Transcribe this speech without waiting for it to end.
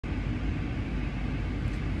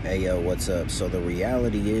Hey yo, what's up? So the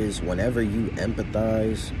reality is, whenever you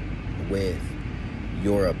empathize with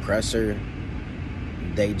your oppressor,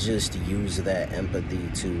 they just use that empathy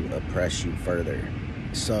to oppress you further.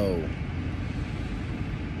 So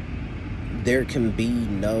there can be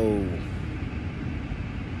no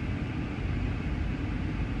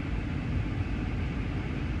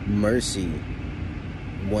mercy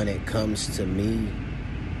when it comes to me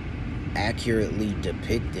accurately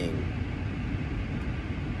depicting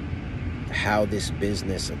how this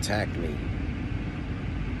business attacked me.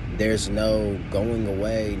 There's no going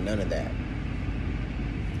away, none of that.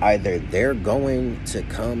 Either they're going to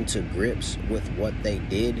come to grips with what they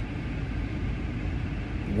did,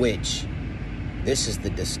 which, this is the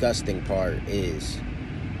disgusting part, is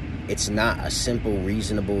it's not a simple,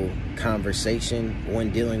 reasonable conversation when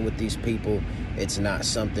dealing with these people. It's not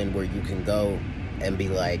something where you can go and be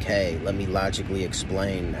like, hey, let me logically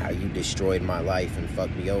explain how you destroyed my life and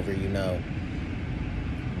fucked me over, you know.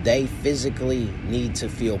 They physically need to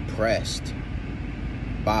feel pressed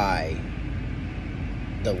by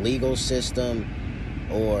the legal system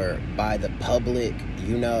or by the public,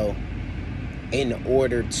 you know, in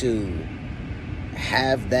order to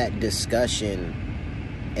have that discussion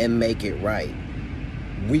and make it right.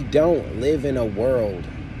 We don't live in a world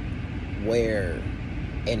where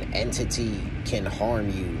an entity can harm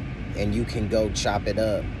you and you can go chop it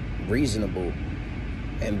up reasonable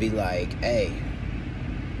and be like, hey,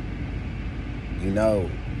 you know,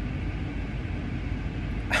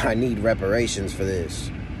 I need reparations for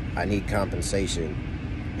this. I need compensation.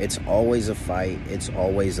 It's always a fight. It's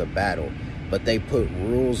always a battle. But they put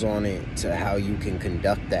rules on it to how you can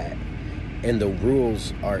conduct that. And the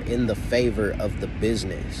rules are in the favor of the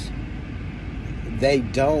business. They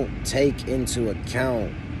don't take into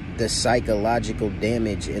account the psychological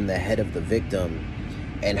damage in the head of the victim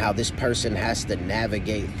and how this person has to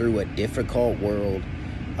navigate through a difficult world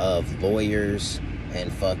of lawyers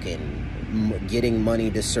and fucking getting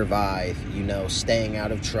money to survive, you know, staying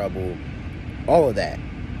out of trouble, all of that.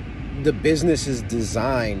 The business is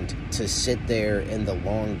designed to sit there in the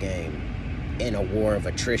long game in a war of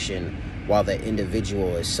attrition while the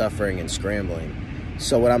individual is suffering and scrambling.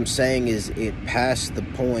 So what I'm saying is, it passed the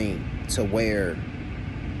point to where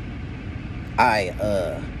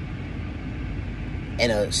in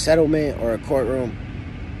a settlement or a courtroom,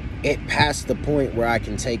 it passed the point where I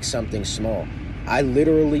can take something small. I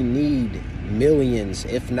literally need millions,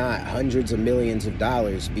 if not hundreds of millions of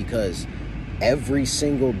dollars, because every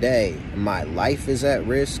single day my life is at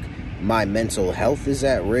risk, my mental health is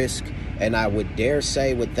at risk, and I would dare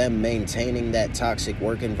say with them maintaining that toxic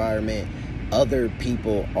work environment, other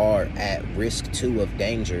people are at risk too of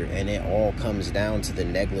danger, and it all comes down to the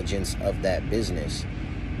negligence of that business.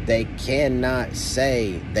 They cannot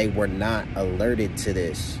say they were not alerted to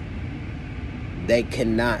this. They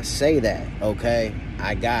cannot say that, okay?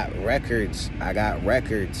 I got records. I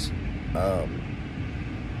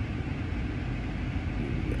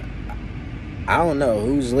don't know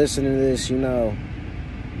who's listening to this, you know,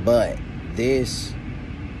 but this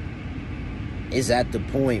is at the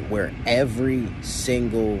point where every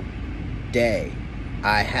single day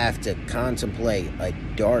I have to contemplate a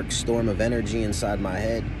dark storm of energy inside my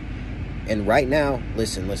head. And right now,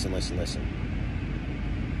 listen.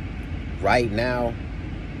 Right now,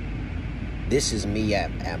 this is me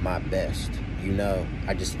at my best. You know,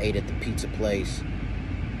 I just ate at the pizza place.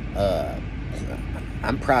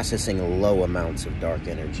 I'm processing low amounts of dark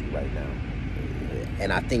energy right now.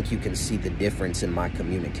 And I think you can see the difference in my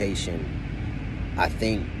communication. I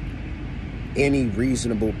think any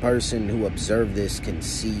reasonable person who observed this can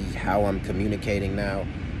see how I'm communicating now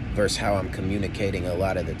versus how I'm communicating a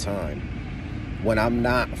lot of the time. When I'm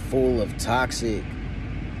not full of toxic,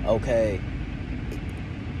 okay,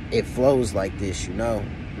 it flows like this, you know.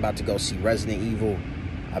 I'm about to go see Resident Evil.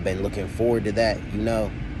 I've been looking forward to that, you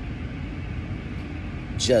know.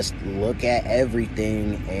 Just look at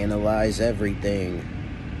everything, analyze everything.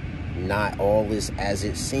 Not all is as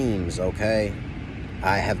it seems, okay?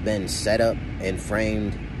 I have been set up and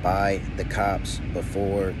framed by the cops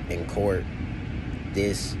before in court.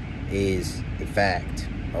 This is a fact,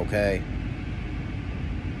 okay?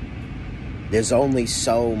 There's only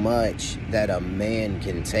so much that a man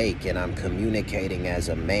can take, and I'm communicating as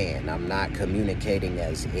a man. I'm not communicating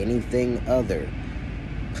as anything other.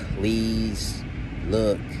 Please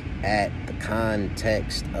look at the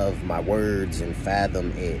context of my words and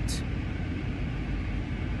fathom it.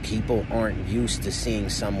 People aren't used to seeing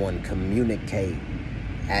someone communicate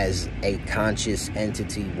as a conscious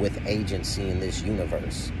entity with agency in this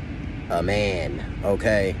universe. A man,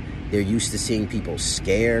 okay? They're used to seeing people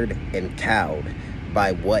scared and cowed.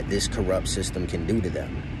 by what this corrupt system can do to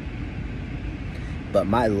them. But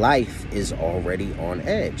my life is already on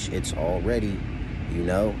edge. It's already, you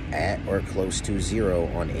know, at or close to zero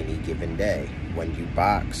on any given day. When you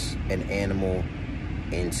box an animal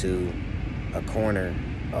into a corner,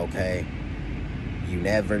 okay, you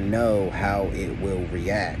never know how it will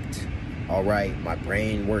react. All right, my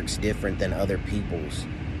brain works different than other people's.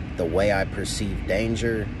 The way I perceive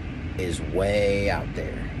danger is way out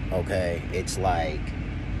there, okay? It's like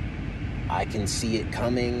I can see it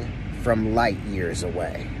coming from light years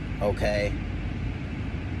away, okay?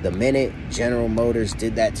 The minute General Motors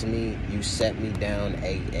did that to me, you set me down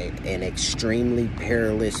an extremely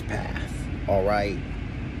perilous path, all right?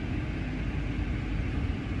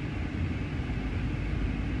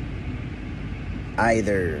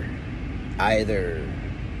 Either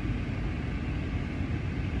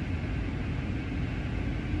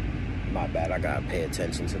my bad, I gotta pay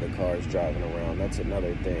attention to the cars driving around. That's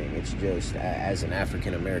another thing. It's just, as an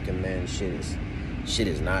African American man, shit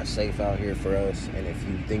is not safe out here for us. And if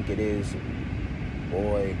you think it is,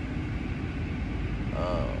 boy,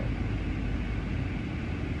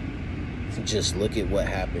 just look at what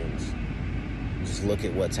happens. Just look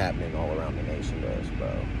at what's happening all around the nation to us,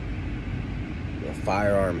 bro. The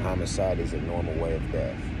firearm homicide is a normal way of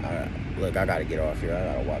death. Look, I gotta get off here. I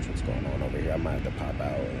gotta watch what's going on over here. I might have to pop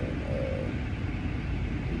out and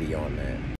be on that.